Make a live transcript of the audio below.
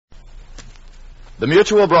The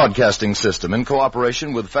Mutual Broadcasting System, in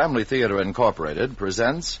cooperation with Family Theater Incorporated,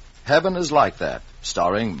 presents Heaven is Like That,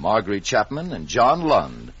 starring Marguerite Chapman and John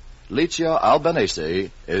Lund. Licia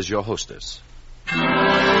Albanese is your hostess.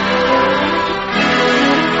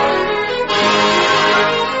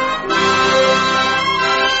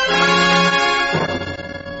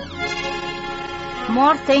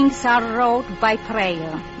 More things are wrought by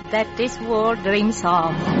prayer that this world dreams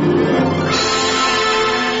of.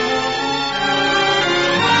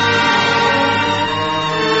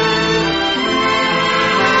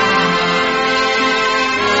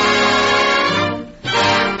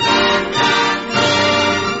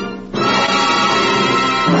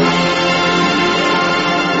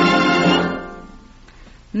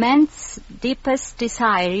 Man's deepest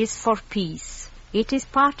desire is for peace. It is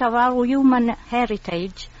part of our human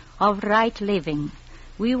heritage of right living.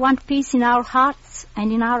 We want peace in our hearts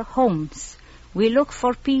and in our homes. We look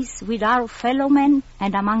for peace with our fellow men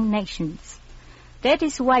and among nations. That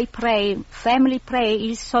is why family prayer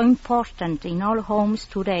is so important in all homes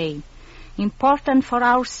today. Important for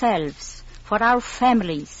ourselves, for our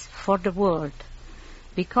families, for the world.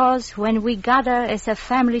 Because when we gather as a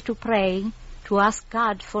family to pray, to ask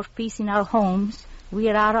God for peace in our homes, we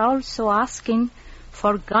are also asking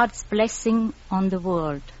for God's blessing on the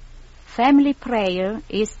world. Family prayer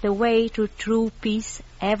is the way to true peace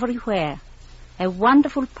everywhere. A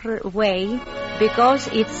wonderful way because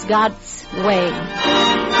it's God's way.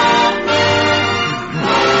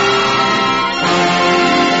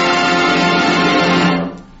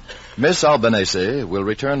 Miss Albanese will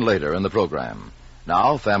return later in the program.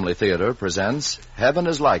 Now, Family Theater presents Heaven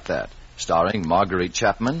is Like That, starring Marguerite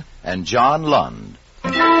Chapman and John Lund.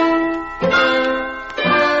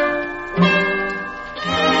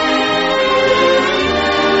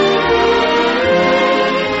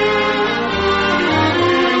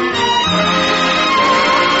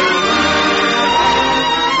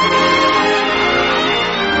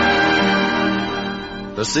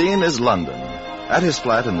 The scene is London. At his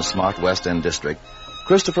flat in the smart West End district,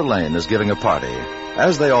 Christopher Lane is giving a party.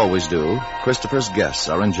 As they always do, Christopher's guests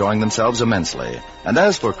are enjoying themselves immensely. And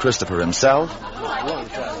as for Christopher himself...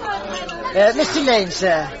 Mr. Lane,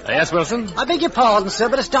 sir. Yes, Wilson? I beg your pardon, sir,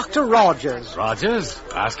 but it's Dr. Rogers. Rogers?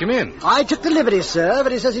 Ask him in. I took the liberty, sir,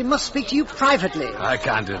 but he says he must speak to you privately. I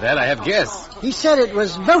can't do that. I have guests. He said it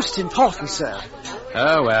was most important, sir.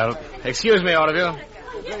 Oh, well. Excuse me, all of you.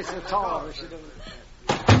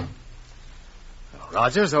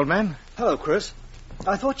 Rogers, old man? Hello, Chris.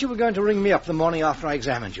 I thought you were going to ring me up the morning after I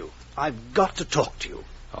examined you. I've got to talk to you.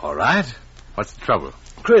 All right. What's the trouble?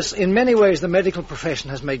 Chris, in many ways the medical profession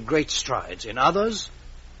has made great strides. In others...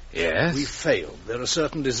 Yes? We've failed. There are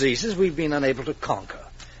certain diseases we've been unable to conquer.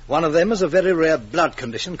 One of them is a very rare blood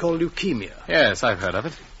condition called leukemia. Yes, I've heard of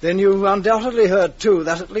it. Then you undoubtedly heard, too,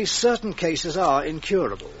 that at least certain cases are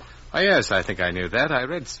incurable. Oh, yes, I think I knew that. I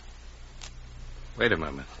read... Wait a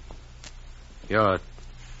moment. You're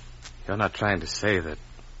not trying to say that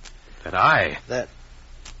I...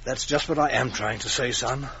 That's just what I am trying to say,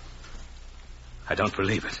 son. I don't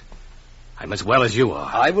believe it. I'm as well as you are.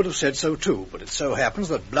 I would have said so, too, but it so happens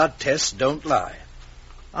that blood tests don't lie.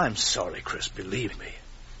 I'm sorry, Chris, believe me.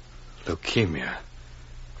 Leukemia.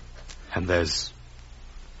 And there's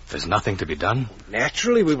nothing to be done?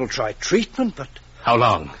 Naturally, we will try treatment, but... How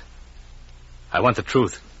long? I want the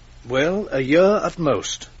truth. Well, a year at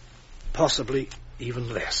most. Possibly even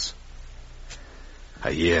less.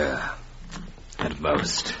 A year at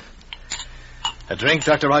most. A drink,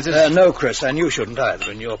 Dr. Rogers? No, Chris, and you shouldn't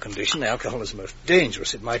either. In your condition, alcohol is most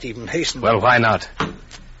dangerous. It might even hasten... Well, why not?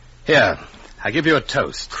 Here, I give you a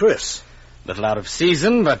toast. Chris. Little out of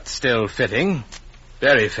season, but still fitting.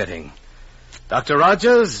 Very fitting. Dr.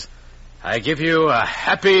 Rogers, I give you a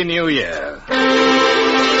Happy New Year.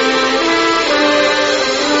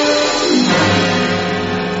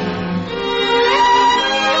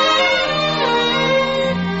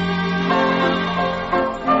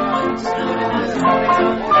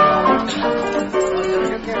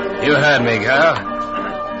 You heard me, girl.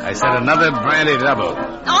 I said another brandy double.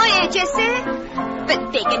 I heard you, sir.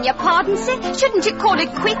 But begging your pardon, sir, shouldn't you call it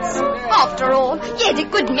quits? After all, you had a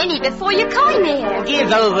good many before you came here.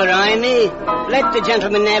 Give over, Amy. Let the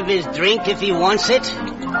gentleman have his drink if he wants it.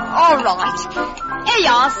 All right. Here you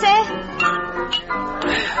are, sir.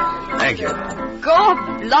 Thank you.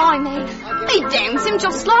 God blimey. He downs him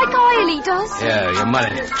just like Eiley does. Yeah, your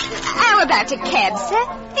money. How about a cab, sir?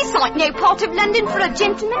 This ain't no part of London for a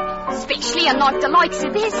gentleman, especially a night the likes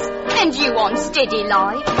of this. And you on steady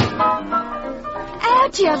like. How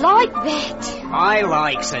do you like that? I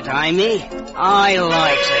likes it, Amy. I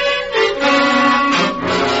likes it.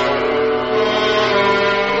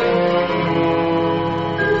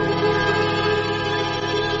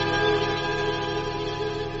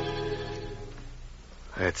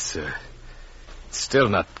 still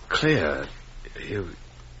not clear. You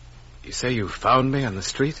say you found me on the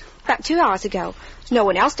street? About 2 hours ago. There's no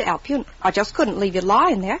one else to help you, and I just couldn't leave you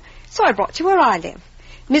lying there, so I brought you where I live.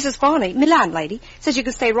 Mrs. Farney, my landlady, says you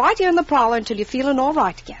can stay right here in the parlor until you're feeling all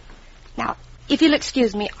right again. Now, if you'll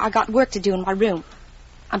excuse me, I got work to do in my room.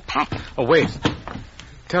 I'm packing. Oh, wait.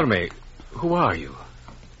 Tell me, who are you?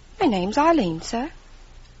 My name's Eileen, sir.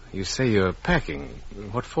 You say you're packing.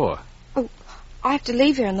 What for? Oh, I have to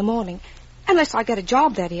leave here in the morning. Unless I get a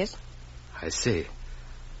job, that is. I see.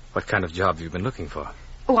 What kind of job have you been looking for?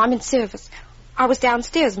 Oh, I'm in service. I was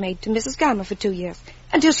downstairs maid to Mrs. Gamma for 2 years,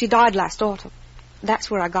 until she died last autumn. That's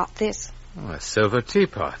where I got this. Oh, a silver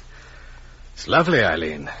teapot. It's lovely,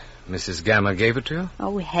 Eileen. Mrs. Gamma gave it to you?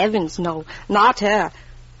 Oh, heavens, no. Not her.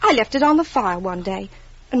 I left it on the fire one day,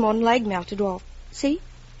 and one leg melted off. See?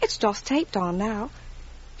 It's just taped on now.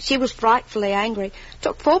 She was frightfully angry,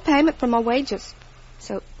 took full payment for my wages.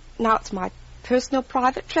 So now it's my personal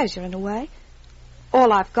private treasure in a way.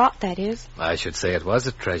 All I've got, that is. I should say it was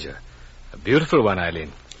a treasure. A beautiful one,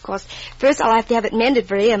 Eileen. Of course, first I'll have to have it mended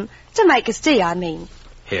for him. To make us tea, I mean.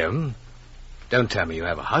 Him? Don't tell me you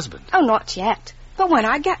have a husband. Oh, not yet. But when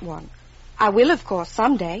I get one. I will, of course,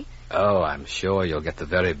 someday. Oh, I'm sure you'll get the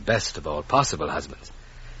very best of all possible husbands.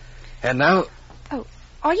 And now... Oh,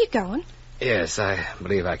 are you going? Yes, I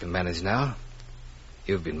believe I can manage now.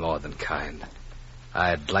 You've been more than kind.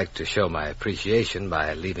 I'd like to show my appreciation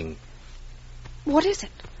by leaving... What is it?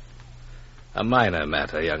 A minor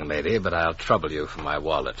matter, young lady, but I'll trouble you for my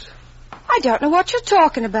wallet. I don't know what you're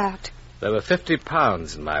talking about. There were 50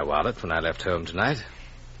 pounds in my wallet when I left home tonight.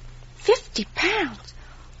 50 pounds?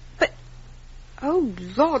 But, oh,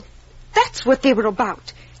 Lord, that's what they were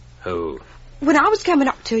about. Who? When I was coming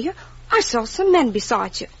up to you, I saw some men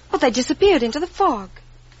beside you, but they disappeared into the fog.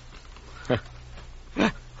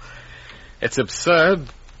 It's absurd,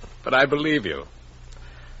 but I believe you.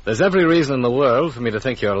 There's every reason in the world for me to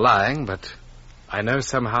think you're lying, but I know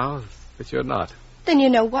somehow that you're not. Then you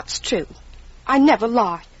know what's true. I never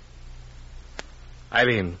lie.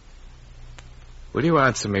 Eileen, will you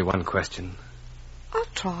answer me one question? I'll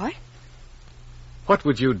try. What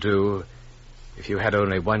would you do if you had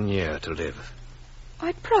only 1 year to live?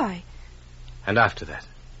 I'd pray. And after that?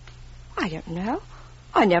 I don't know.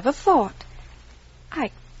 I never thought.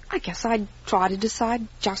 I guess I'd try to decide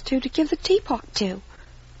just who to give the teapot to.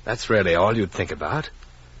 That's really all you'd think about?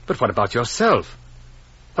 But what about yourself?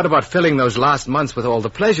 What about filling those last months with all the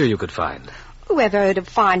pleasure you could find? Whoever heard of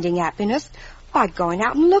finding happiness by going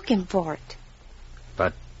out and looking for it?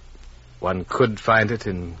 But one could find it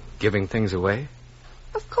in giving things away?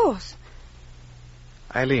 Of course.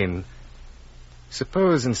 Eileen,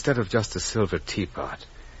 suppose instead of just a silver teapot,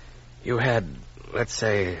 you had, let's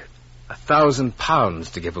say, 1,000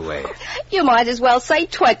 pounds to give away. You might as well say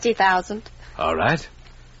 20,000. All right.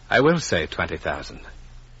 I will say 20,000.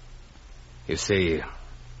 You see,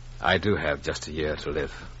 I do have just a year to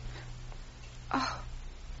live.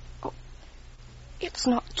 Oh, it's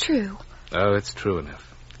not true. Oh, it's true enough.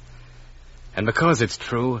 And because it's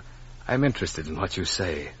true, I'm interested in what you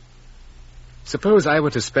say. Suppose I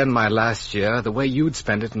were to spend my last year the way you'd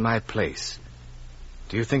spend it in my place.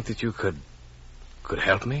 Do you think that you could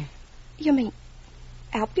help me? You mean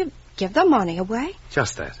help you give the money away?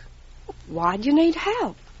 Just that. Why do you need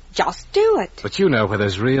help? Just do it. But you know where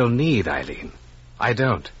there's real need, Eileen. I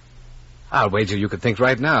don't. I'll wager you could think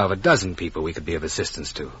right now of a dozen people we could be of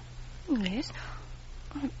assistance to. Yes,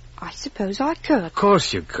 I suppose I could. Of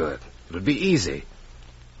course you could. It would be easy.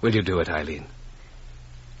 Will you do it, Eileen?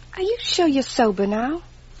 Are you sure you're sober now?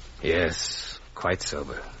 Yes, quite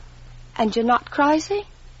sober. And you're not crazy?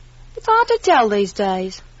 It's hard to tell these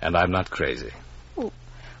days. And I'm not crazy. Well,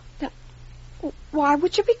 then, why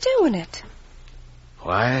would you be doing it?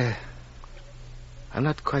 Why? I'm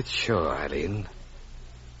not quite sure, Eileen.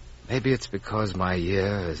 Maybe it's because my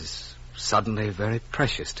year is suddenly very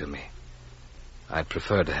precious to me. I'd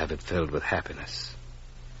prefer to have it filled with happiness.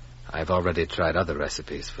 I've already tried other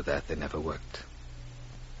recipes for that. They never worked.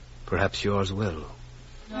 Perhaps yours will.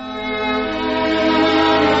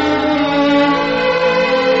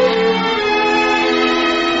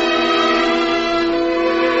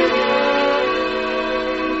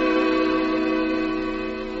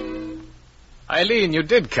 Eileen, you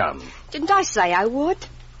did come. Didn't I say I would?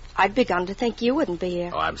 I'd begun to think you wouldn't be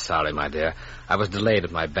here. Oh, I'm sorry, my dear. I was delayed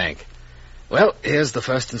at my bank. Well, here's the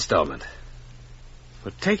first installment.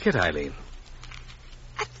 Well, take it, Eileen.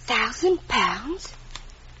 1,000 pounds?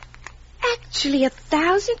 Actually,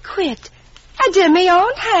 1,000 quid. And in my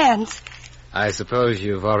own hands. I suppose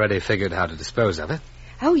you've already figured how to dispose of it.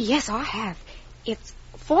 Oh, yes, I have. It's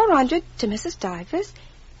 400 to Mrs. Divers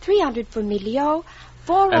 $300 for Emilio,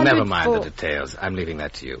 $400 never mind for... the details. I'm leaving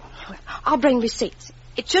that to you. Well, I'll bring receipts.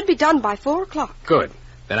 It should be done by 4 o'clock. Good.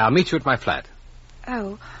 Then I'll meet you at my flat.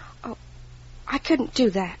 Oh, I couldn't do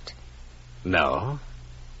that. No?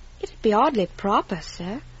 It'd be oddly proper,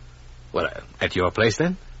 sir. Well, at your place,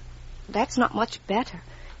 then? That's not much better.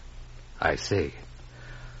 I see.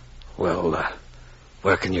 Well,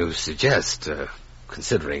 where can you suggest,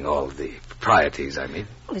 considering all the proprieties, I mean?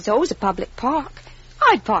 There's always a public park.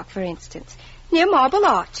 Hyde Park, for instance, near Marble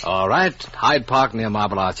Arch. All right. Hyde Park near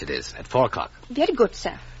Marble Arch it is, at 4 o'clock. Very good,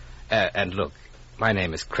 sir. And look, my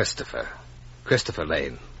name is Christopher. Christopher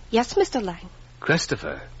Lane. Yes, Mr. Lane.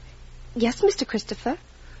 Christopher? Yes, Mr. Christopher.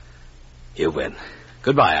 You win.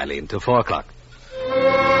 Goodbye, Eileen, till 4 o'clock.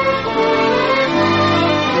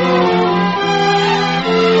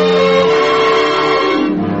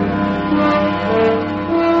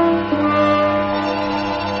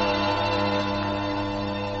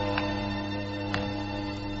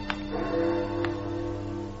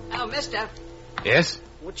 Oh, mister. Yes?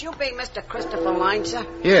 Would you be Mr. Christopher Lane, sir?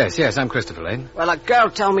 Yes, I'm Christopher Lane. Well, a girl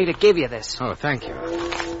told me to give you this. Oh, thank you.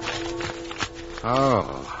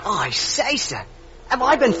 Oh. Oh, I say, sir. Have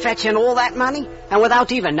I been fetching all that money? And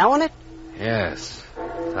without even knowing it? Yes,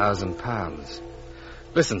 £1,000.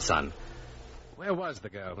 Listen, son. Where was the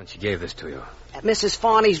girl when she gave this to you? At Mrs.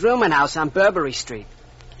 Farney's rooming house on Burberry Street.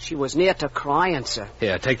 She was near to crying, sir.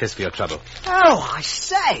 Here, take this for your trouble. Oh, I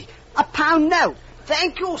say. £1 note.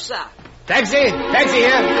 Thank you, sir. Taxi! Taxi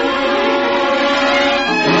here!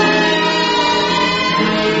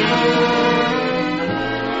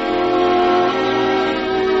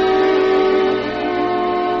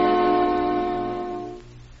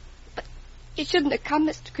 You shouldn't have come,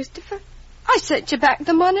 Mr. Christopher. I sent you back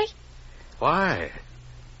the money. Why?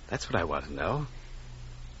 That's what I want to know.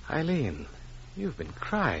 Eileen, you've been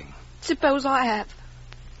crying. Suppose I have.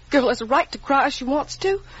 Girl has a right to cry if she wants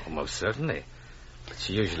to. Almost certainly. But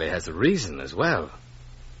she usually has a reason as well.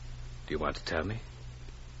 Do you want to tell me?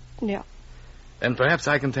 No. Then perhaps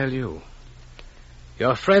I can tell you.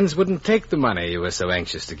 Your friends wouldn't take the money you were so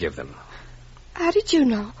anxious to give them. How did you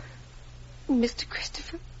know? Mr.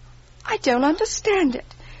 Christopher, I don't understand it.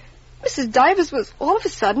 Mrs. Davis was all of a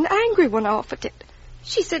sudden angry when I offered it.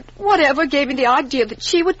 She said whatever gave me the idea that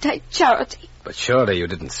she would take charity. But surely you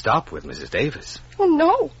didn't stop with Mrs. Davis. Oh,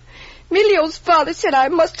 no. Emilio's father said I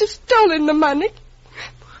must have stolen the money.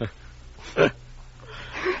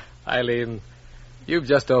 Eileen, you've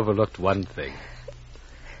just overlooked one thing.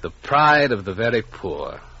 The pride of the very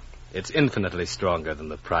poor. It's infinitely stronger than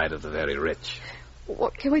the pride of the very rich.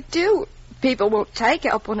 What can we do? People won't take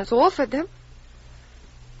it up when it's offered them.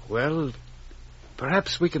 Well,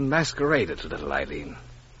 perhaps we can masquerade it a little, Eileen.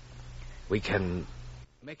 We can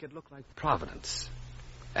make it look like Providence.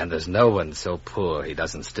 And there's no one so poor he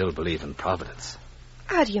doesn't still believe in Providence.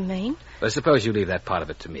 How do you mean? Well, suppose you leave that part of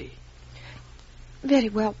it to me. Very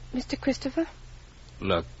well, Mr. Christopher.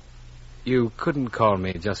 Look, you couldn't call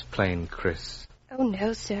me just plain Chris. Oh,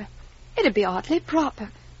 no, sir. It'd be oddly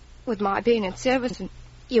proper, with my being in service and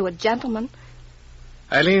you a gentleman.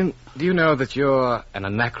 Eileen, do you know that you're an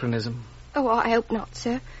anachronism? Oh, I hope not,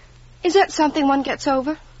 sir. Is that something one gets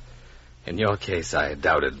over? In your case, I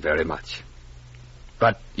doubt it very much.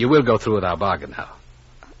 But you will go through with our bargain now.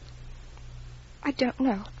 I don't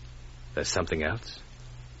know. There's something else?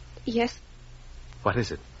 Yes. What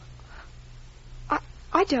is it?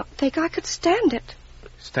 I don't think I could stand it.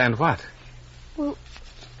 Stand what? Well,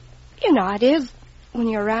 you know it is when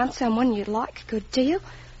you're around someone you like a good deal.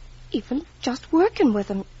 Even just working with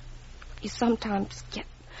them, you sometimes get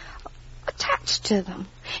attached to them.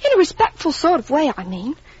 In a respectful sort of way, I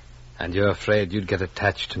mean. And you're afraid you'd get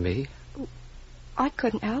attached to me? I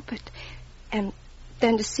couldn't help it. And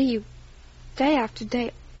then to see you day after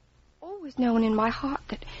day, always knowing in my heart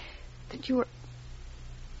that you were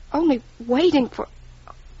only waiting for...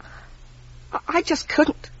 I just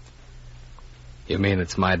couldn't. You mean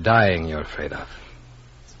it's my dying you're afraid of?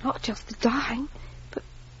 It's not just the dying,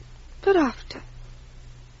 but after.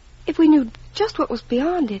 If we knew just what was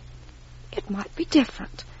beyond it, it might be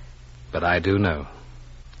different. But I do know.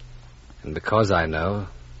 And because I know,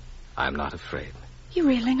 I'm not afraid. You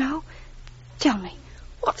really know? Tell me,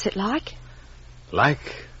 what's it like?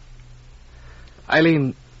 Like?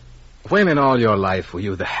 Eileen, when in all your life were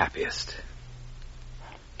you the happiest?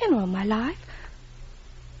 In all my life?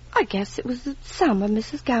 I guess it was the summer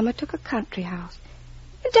Mrs. Gamma took a country house.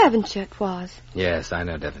 In Devonshire it was. Yes, I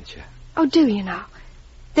know Devonshire. Oh, do you now?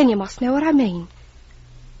 Then you must know what I mean.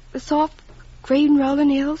 The soft, green rolling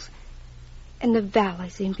hills, and the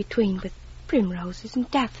valleys in between with primroses and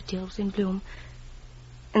daffodils in bloom.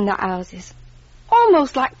 And the houses,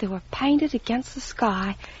 almost like they were painted against the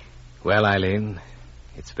sky. Well, Eileen,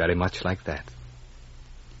 it's very much like that.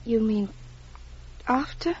 You mean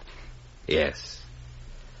after? Yes.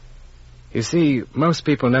 You see, most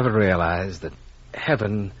people never realize that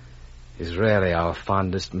heaven is really our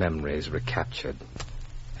fondest memories recaptured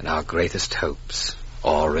and our greatest hopes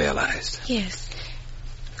all realized. Yes.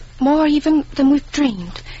 More even than we've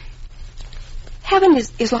dreamed. Heaven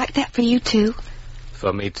is like that for you, too.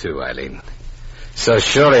 For me, too, Eileen. So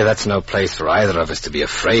surely that's no place for either of us to be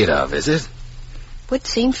afraid of, is it? Would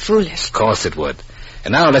seem foolish. Of course it would.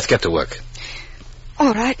 And now let's get to work.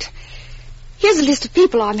 All right. Here's a list of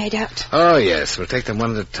people I made out. Oh, yes. We'll take them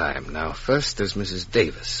one at a time. Now, first there's Mrs.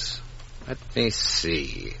 Davis. Let me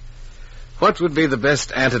see. What would be the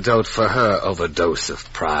best antidote for her overdose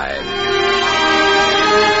of pride?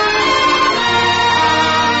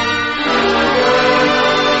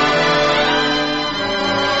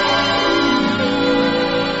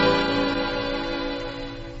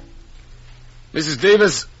 Mrs.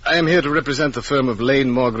 Davis, I am here to represent the firm of Lane,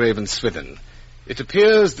 Morgrave and Swithin. It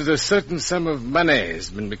appears that a certain sum of money has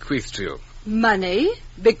been bequeathed to you. Money?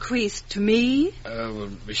 Bequeathed to me?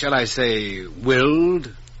 Shall I say willed?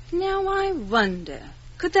 Now I wonder,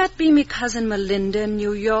 could that be me cousin Melinda in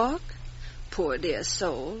New York? Poor dear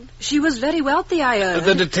soul. She was very wealthy, I heard.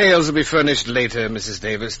 The details will be furnished later, Mrs.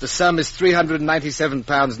 Davis. The sum is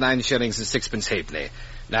 £397, 9 shillings and 6 halfpenny.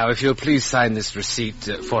 Now, if you'll please sign this receipt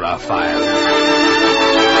for our file.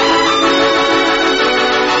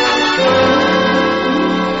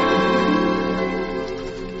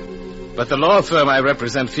 But the law firm I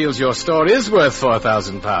represent feels your store is worth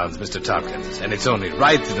 £4,000, Mr. Tompkins, and it's only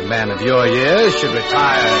right that a man of your years should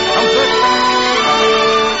retire in comfort.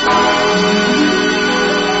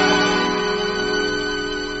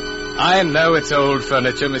 I know it's old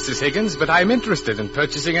furniture, Mrs. Higgins, but I'm interested in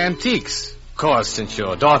purchasing antiques. Of course, since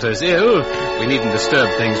your daughter's ill, we needn't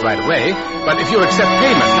disturb things right away, but if you accept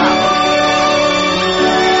payment now...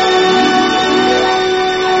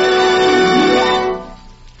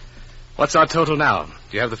 What's our total now? Do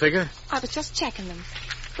you have the figure? I was just checking them.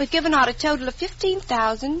 We've given out a total of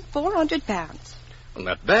 £15,400. Well,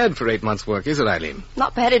 not bad for 8 months' work, is it, Eileen?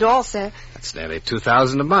 Not bad at all, sir. That's nearly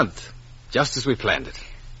 $2,000 a month, just as we planned it.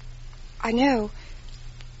 I know.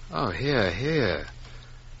 Oh, here.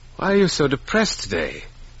 Why are you so depressed today?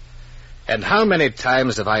 And how many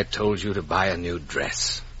times have I told you to buy a new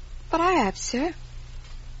dress? But I have, sir.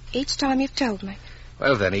 Each time you've told me.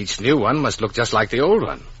 Well, then each new one must look just like the old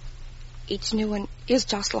one. Each new one is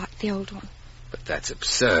just like the old one. But that's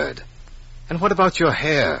absurd. And what about your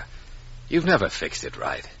hair? You've never fixed it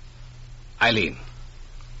right. Eileen.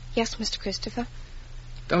 Yes, Mr. Christopher.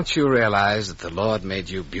 Don't you realize that the Lord made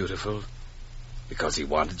you beautiful because he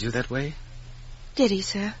wanted you that way? Did he,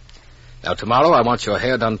 sir? Now, tomorrow I want your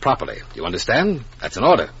hair done properly. You understand? That's an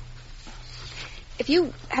order. If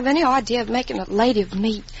you have any idea of making a lady of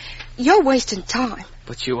me, you're wasting time.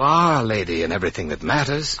 But you are a lady in everything that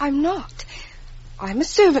matters. I'm not. I'm a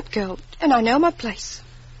servant girl, and I know my place.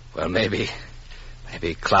 Well, maybe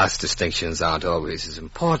class distinctions aren't always as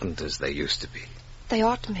important as they used to be. They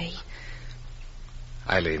are to me.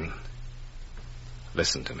 Eileen,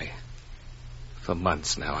 listen to me. For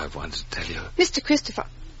months now I've wanted to tell you. Mr. Christopher,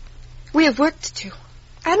 we have work to do,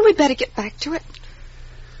 and we'd better get back to it.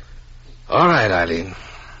 All right, Eileen.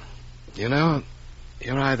 You know,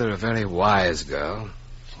 you're either a very wise girl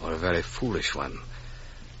or a very foolish one.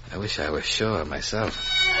 I wish I were sure myself.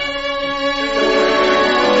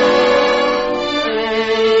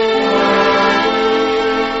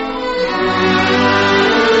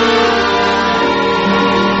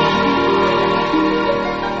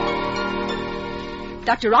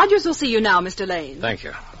 Dr. Rogers will see you now, Mr. Lane. Thank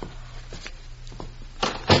you.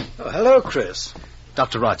 Oh, hello, Chris.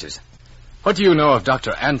 Dr. Rogers, what do you know of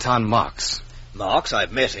Dr. Anton Marx? Marx,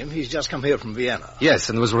 I've met him. He's just come here from Vienna. Yes,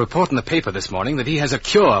 and there was a report in the paper this morning that he has a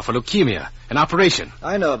cure for leukemia, an operation.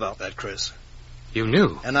 I know about that, Chris. You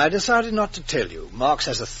knew? And I decided not to tell you. Marx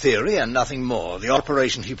has a theory and nothing more. The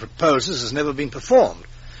operation he proposes has never been performed.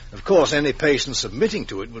 Of course, any patient submitting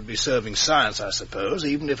to it would be serving science, I suppose,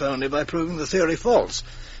 even if only by proving the theory false.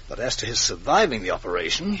 But as to his surviving the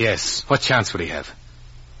operation... Yes. What chance would he have?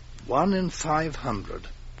 1 in 500.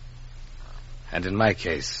 And in my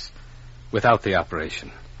case, without the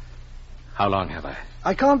operation, how long have I?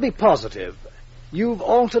 I can't be positive. You've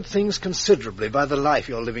altered things considerably by the life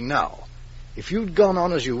you're living now. If you'd gone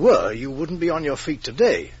on as you were, you wouldn't be on your feet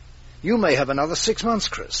today. You may have another 6 months,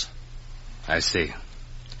 Chris. I see.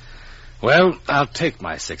 Well, I'll take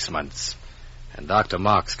my 6 months, and Dr.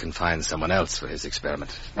 Marx can find someone else for his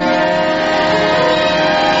experiment.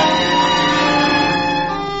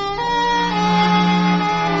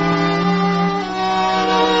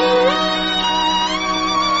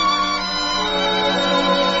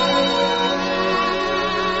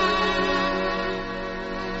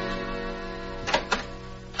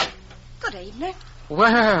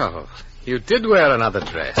 Well, you did wear another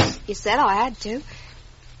dress. You said I had to.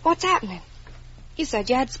 What's happening? You said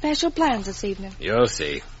you had special plans this evening. You'll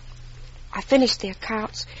see. I finished the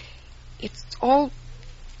accounts. It's all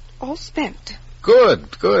spent.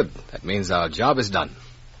 Good, good. That means our job is done.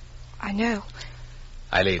 I know.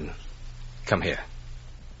 Eileen, come here.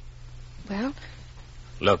 Well?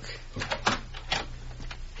 Look. A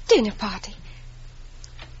dinner party.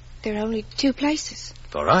 There are only 2 places.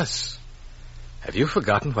 For us. Have you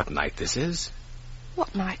forgotten what night this is?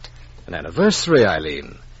 What night? An anniversary,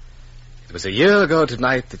 Eileen. It was a year ago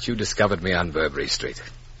tonight that you discovered me on Burberry Street.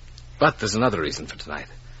 But there's another reason for tonight.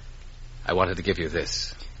 I wanted to give you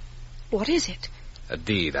this. What is it? A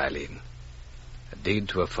deed, Eileen. A deed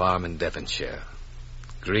to a farm in Devonshire.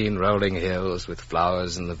 Green rolling hills with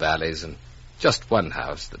flowers in the valleys and just one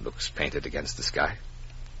house that looks painted against the sky.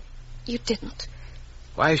 You didn't.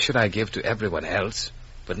 Why should I give to everyone else,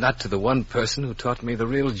 but not to the one person who taught me the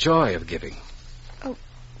real joy of giving? Oh,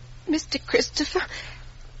 Mr. Christopher.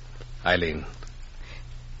 Eileen,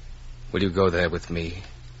 will you go there with me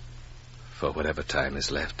for whatever time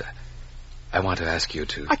is left? I want to ask you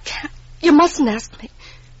to... I can't. You mustn't ask me.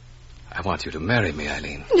 I want you to marry me,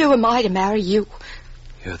 Eileen. Who am I to marry you?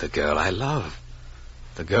 You're the girl I love.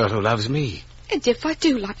 The girl who loves me. And if I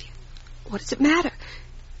do love you, what does it matter?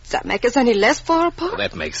 Does that make us any less far apart? Well,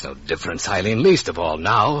 that makes no difference, Eileen, least of all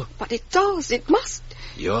now. But it does. It must.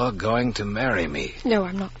 You're going to marry me. No,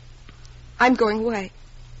 I'm not. I'm going away.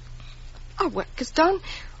 Our work is done.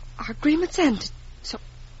 Our agreement's ended. So,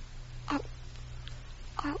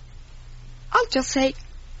 I'll just say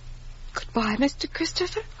goodbye, Mr.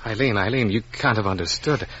 Christopher. Eileen, you can't have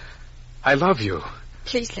understood. I love you.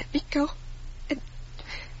 Please let me go. And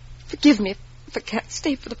forgive me if I can't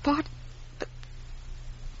stay for the party.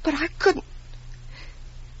 But I couldn't.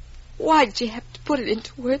 Why'd you have to put it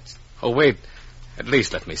into words? Oh, wait. At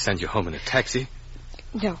least let me send you home in a taxi.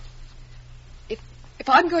 No. If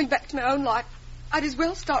I'm going back to my own life, I'd as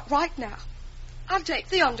well start right now. I'll take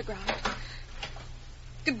the underground.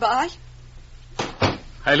 Goodbye.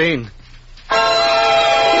 Eileen.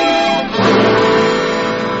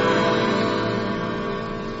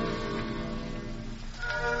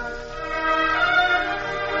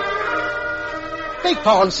 Beg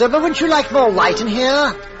pardon, sir, but wouldn't you like more light in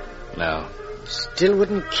here? No. Still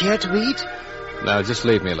wouldn't care to eat? No, just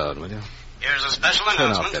leave me alone, will you? Here's a special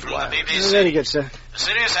announcement from the BBC. Very good, sir. A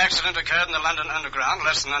serious accident occurred in the London Underground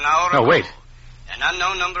less than an hour ago. No, wait. An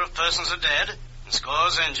unknown number of persons are dead and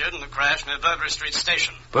scores injured in the crash near Burberry Street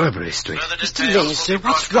Station. Burberry Street? Further Mr. details Lane, will sir, be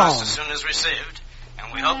what's broadcast wrong? as soon as received,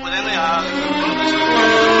 and we hope within the hour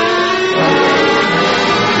that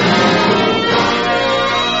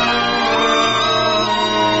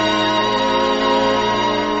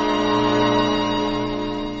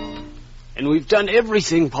And we've done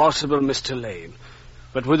everything possible, Mr. Lane.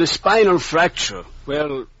 But with a spinal fracture,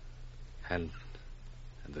 well... And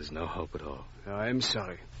there's no hope at all. I'm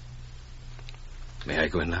sorry. May I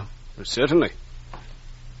go in now? Well, certainly.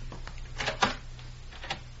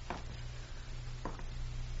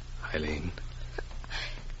 Eileen.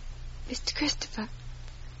 Mr. Christopher.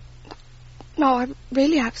 No, I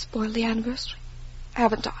really have spoiled the anniversary.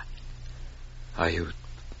 Haven't I? Are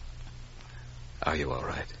you all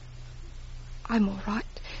right? I'm all right.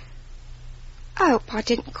 I hope I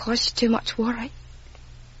didn't cause you too much worry.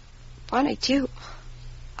 Funny, too.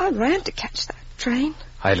 I ran to catch that train.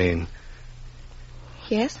 Eileen.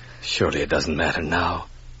 Yes? Surely it doesn't matter now.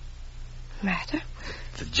 Matter?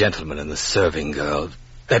 The gentleman and the serving girl,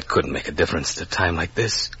 that couldn't make a difference at a time like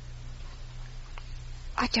this.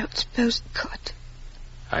 I don't suppose it could.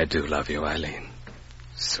 I do love you, Eileen.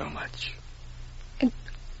 So much. And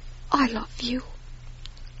I love you,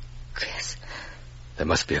 Chris. There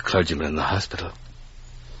must be a clergyman in the hospital.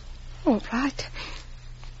 All right.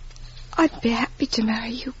 I'd be happy to marry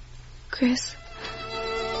you, Chris.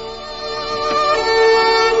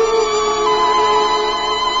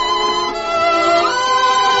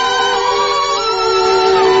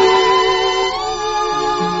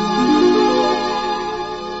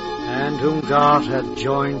 And whom God hath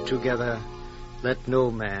joined together, let no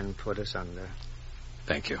man put asunder.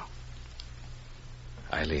 Thank you.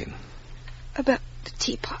 Eileen. About the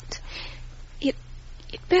teapot. You'd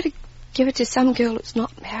better give it to some girl who's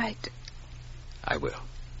not married. I will.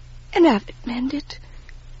 And have it mended,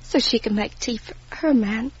 so she can make tea for her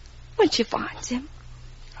man when she finds him.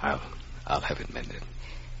 I'll have it mended.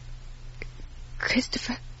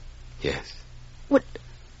 Christopher. Yes. Would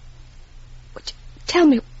you tell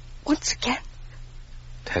me once again?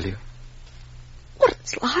 Tell you? What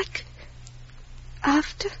it's like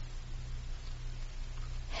after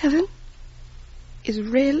heaven is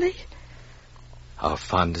really... Our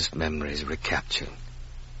fondest memories recaptured.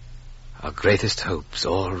 Our greatest hopes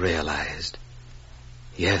all realized.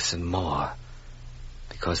 Yes, and more.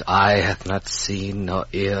 Because eye hath not seen, nor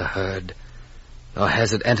ear heard, nor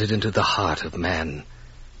has it entered into the heart of man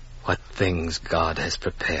what things God has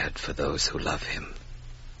prepared for those who love him.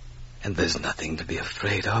 And there's nothing to be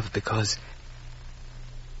afraid of, because...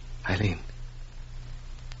 Eileen.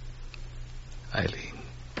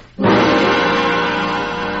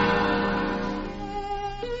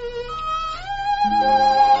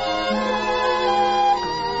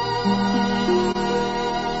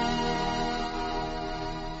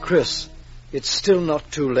 Chris, it's still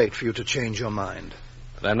not too late for you to change your mind.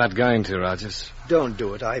 But I'm not going to, Rogers. Don't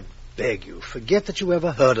do it, I beg you. Forget that you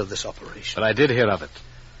ever heard of this operation. But I did hear of it,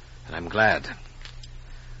 and I'm glad.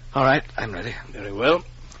 All right, I'm ready. Very well.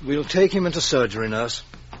 We'll take him into surgery, nurse.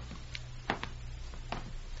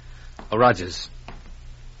 Oh, Rogers,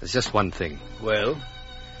 there's just one thing. Well?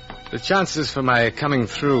 The chances for my coming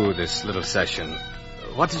through this little session,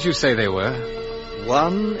 what did you say they were?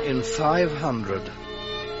 1 in 500.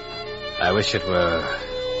 I wish it were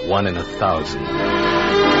 1 in 1,000.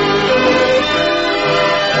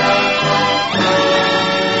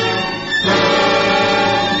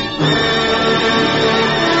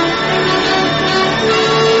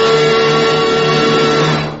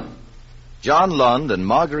 John Lund and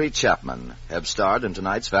Marguerite Chapman have starred in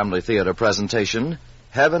tonight's Family Theater presentation,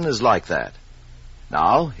 Heaven is Like That.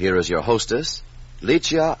 Now, here is your hostess,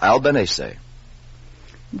 Licia Albanese.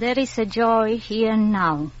 There is a joy here and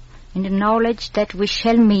now, in the knowledge that we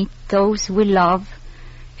shall meet those we love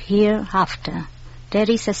hereafter. There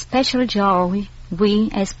is a special joy we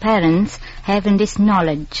as parents have in this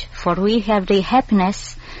knowledge, for we have the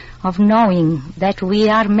happiness of knowing that we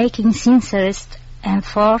are making sincerest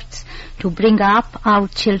efforts to bring up our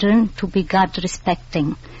children to be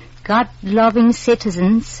God-respecting, God-loving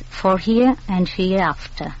citizens for here and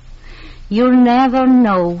hereafter. You'll never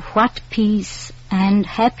know what peace and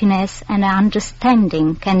happiness and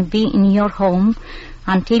understanding can be in your home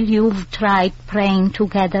until you've tried praying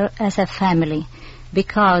together as a family,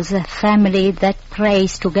 because a family that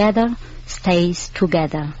prays together stays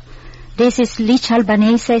together. This is Licia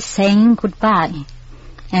Albanese saying goodbye,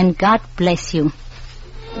 and God bless you.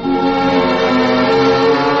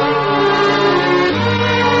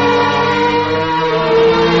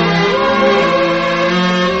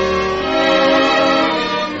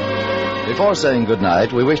 Before saying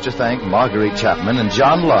goodnight, we wish to thank Marguerite Chapman and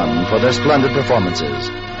John Lund for their splendid performances.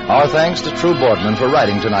 Our thanks to True Boardman for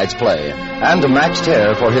writing tonight's play, and to Max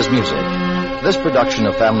Terre for his music. This production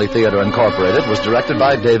of Family Theater Incorporated was directed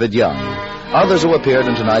by David Young. Others who appeared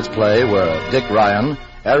in tonight's play were Dick Ryan,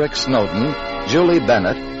 Eric Snowden, Julie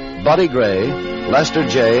Bennett, Buddy Gray, Lester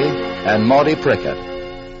J., and Maudie Prickett.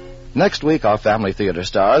 Next week, our Family Theater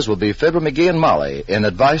stars will be Fibber McGee and Molly in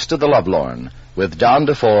Advice to the Lovelorn, with Don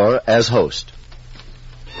DeFore as host.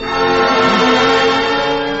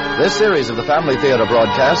 This series of the Family Theater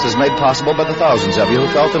broadcast is made possible by the thousands of you who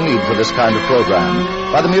felt the need for this kind of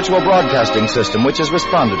program, by the Mutual Broadcasting System, which has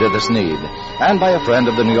responded to this need, and by a friend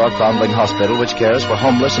of the New York Foundling Hospital, which cares for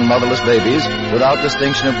homeless and motherless babies without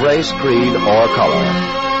distinction of race, creed, or color.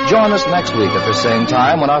 Join us next week at the same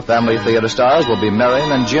time when our Family Theater stars will be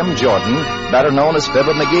Marion and Jim Jordan, better known as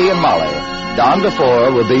Fibber McGee and Molly. Don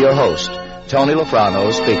DeFore will be your host. Tony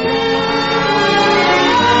Lofrano speaking.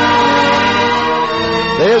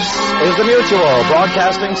 This is the Mutual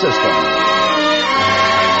Broadcasting System.